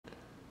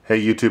Hey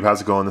YouTube,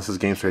 how's it going? This is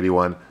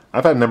Gamester81.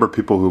 I've had a number of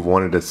people who've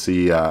wanted to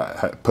see,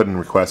 put in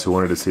requests who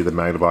wanted to see the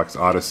Magnavox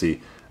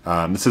Odyssey.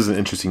 This is an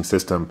interesting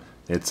system.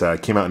 It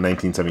came out in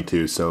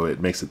 1972, so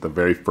it makes it the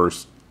very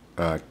first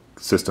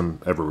system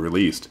ever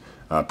released,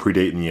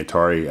 predating the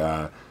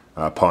Atari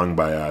Pong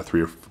by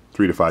 3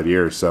 to 5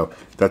 years. So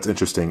that's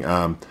interesting.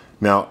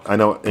 Now I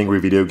know Angry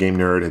Video Game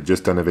Nerd had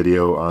just done a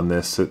video on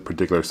this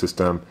particular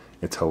system.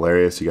 It's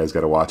hilarious. You guys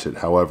got to watch it.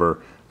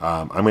 However,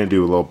 I'm going to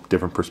do a little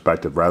different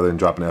perspective. Rather than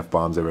dropping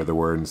F-bombs every other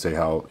word and say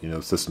how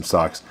the system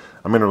sucks,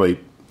 I'm going to really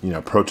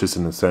approach this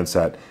in the sense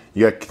that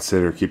you got to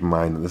consider, keep in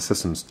mind that the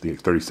system's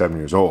 37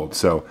 years old.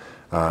 So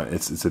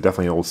it's a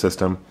definitely an old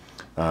system.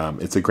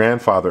 It's a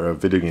grandfather of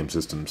video game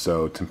systems.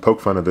 So to poke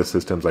fun of this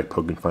system is like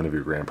poking fun of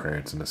your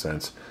grandparents in a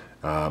sense.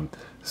 Here's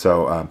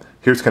kind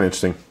of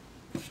interesting.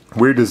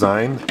 Weird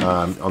design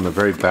on the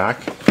very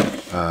back.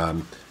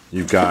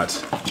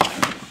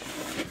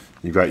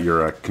 You've got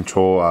your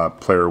control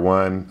player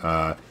 1,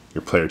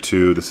 your player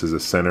 2. This is to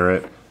center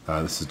it.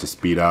 This is to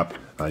speed up.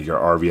 Your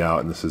RV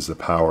out, and this is the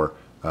power.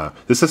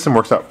 This system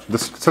works out.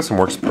 This system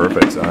works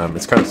perfect.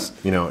 It's kind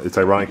of it's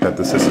ironic that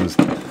the system's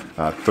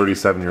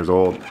 37 years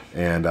old,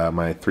 and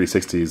my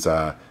 360 is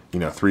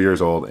 3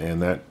 years old,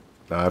 and that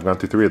I've gone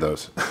through 3 of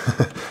those.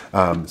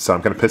 So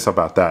I'm kind of pissed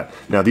about that.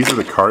 Now these are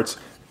the carts.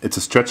 It's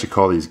a stretch to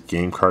call these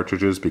game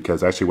cartridges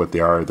because actually what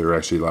they are, they're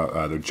actually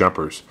they're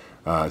jumpers.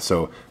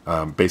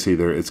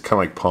 Basically, it's kind of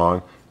like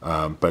Pong,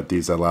 but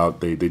these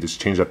they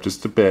just change up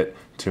just a bit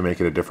to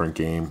make it a different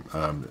game.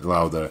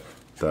 Allow the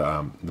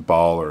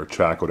ball or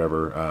track,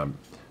 whatever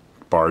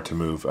bar to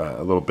move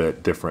a little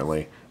bit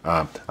differently.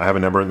 I have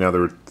a number now.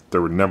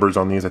 There were numbers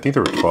on these. I think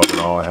there were 12 in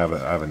all. I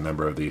have a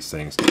number of these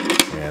things,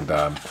 and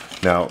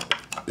now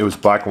it was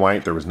black and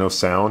white. There was no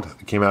sound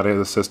that came out of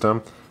the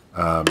system.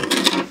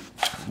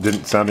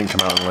 Sound didn't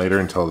come out later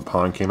until the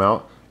Pong came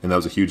out, and that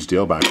was a huge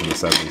deal back in the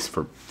 70s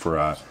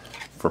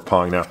for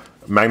Pong. Now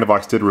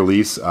Magnavox did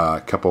release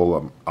a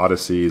couple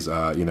Odysseys,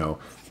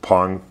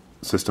 Pong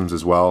systems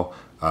as well,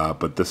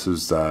 but this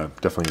is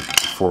definitely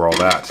before all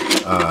that.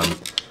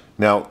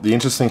 Now the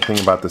interesting thing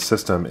about the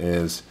system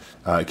is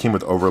it came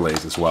with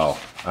overlays as well.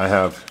 I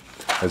have,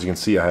 as you can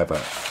see, I have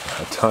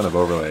a ton of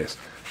overlays,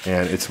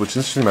 and what's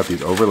interesting about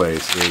these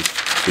overlays is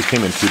they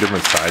came in 2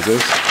 different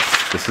sizes.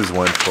 This is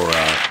one for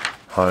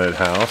Haunted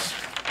House,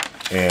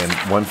 and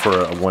one for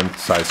a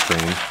 1-size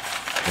screen,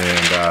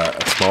 and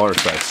a smaller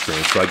size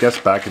screen. So I guess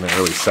back in the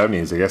early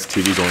 70s, I guess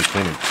TVs only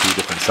came in 2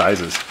 different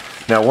sizes.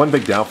 Now one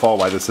big downfall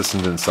why the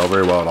system didn't sell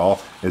very well at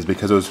all is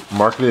because it was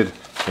marketed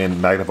in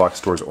Magnavox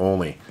stores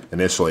only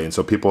initially, and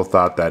so people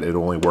thought that it would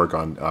only work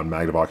on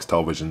Magnavox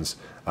televisions,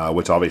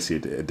 which obviously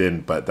it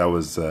didn't, but that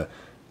was the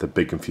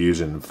big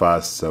confusion and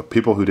fuss. So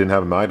people who didn't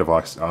have a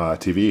Magnavox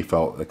TV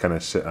felt kind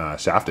of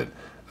shafted.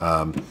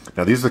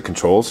 Now these are the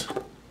controls.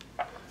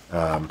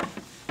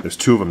 There's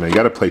 2 of them. Now you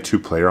got to play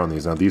 2-player on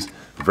these. Now these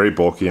are very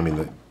bulky. I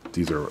mean,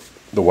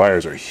 the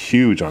wires are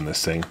huge on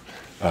this thing,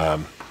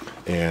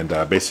 and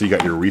basically you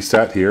got your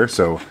reset here.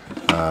 So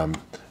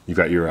you've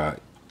got your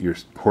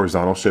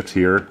horizontal shift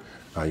here,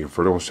 your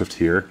vertical shift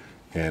here,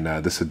 and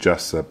this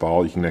adjusts the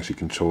ball. You can actually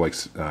control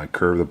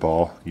curve the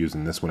ball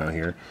using this one out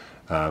here.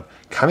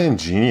 Kind of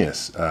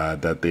ingenious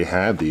that they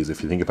had these,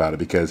 if you think about it,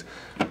 because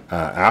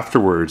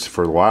afterwards,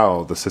 for a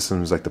while, the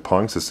systems like the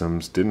Pong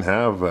systems didn't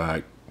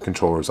have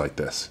controllers like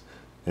this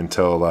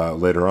until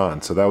later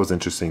on. So that was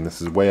interesting.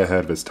 This is way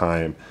ahead of its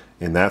time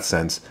in that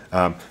sense.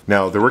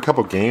 Now there were a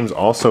couple games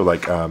also,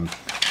 like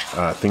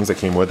things that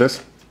came with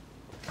this.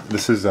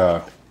 This is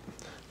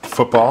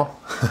football,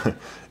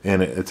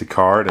 and it's a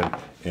card,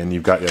 and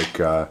you've got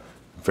like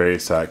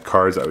various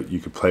cards that you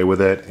could play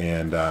with it,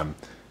 and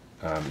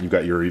you've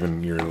got your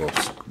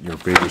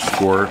bigger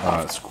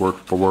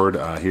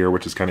scoreboard here,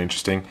 which is kind of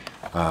interesting.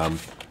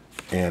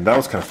 And that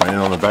was kind of fun. And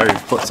on the very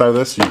flip side of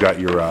this, you got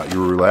your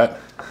roulette,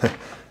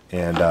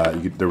 and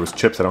there was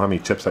chips. I don't have any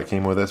chips that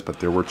came with this, but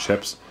there were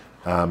chips.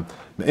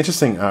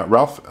 Interesting.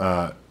 Ralph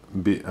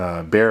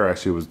Baer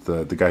actually was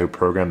the guy who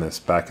programmed this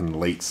back in the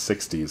late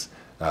 '60s.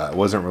 It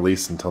wasn't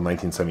released until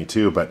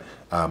 1972, but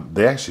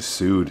they actually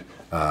sued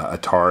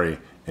Atari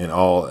and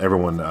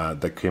everyone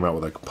that came out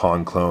with like a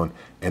Pong clone,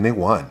 and they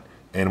won.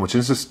 And which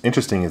is just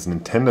interesting is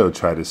Nintendo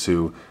tried to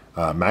sue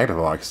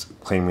Magnavox,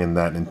 claiming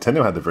that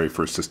Nintendo had the very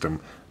first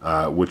system,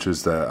 which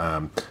was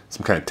some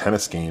kind of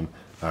tennis game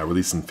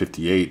released in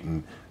 '58,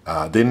 and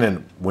they didn't end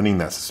up winning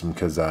that system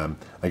because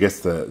I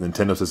guess the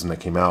Nintendo system that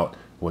came out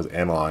was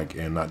analog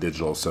and not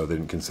digital, so they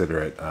didn't consider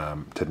it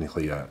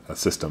technically a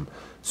system.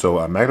 So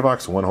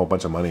Magnavox won a whole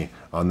bunch of money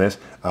on this.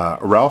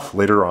 Ralph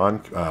later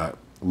on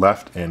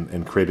left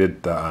and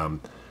created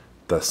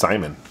the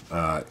Simon.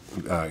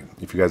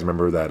 If you guys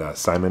remember that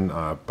Simon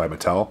by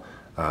Mattel.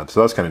 So that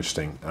was kind of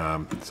interesting.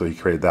 So he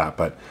created that.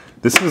 But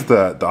this is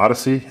the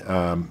Odyssey.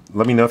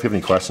 Let me know if you have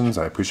any questions.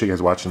 I appreciate you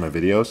guys watching my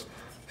videos.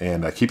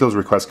 And keep those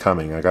requests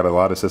coming. I got a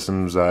lot of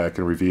systems I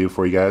can review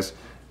for you guys.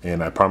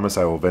 And I promise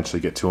I will eventually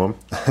get to them.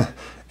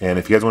 And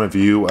if you guys want to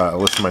view a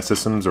list of my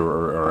systems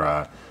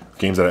or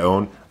games that I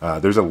own,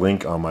 there's a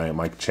link on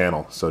my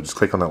channel. So just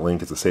click on that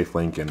link. It's a safe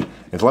link, and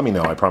let me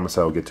know. I promise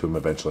I'll get to them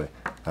eventually.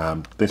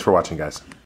 Thanks for watching, guys.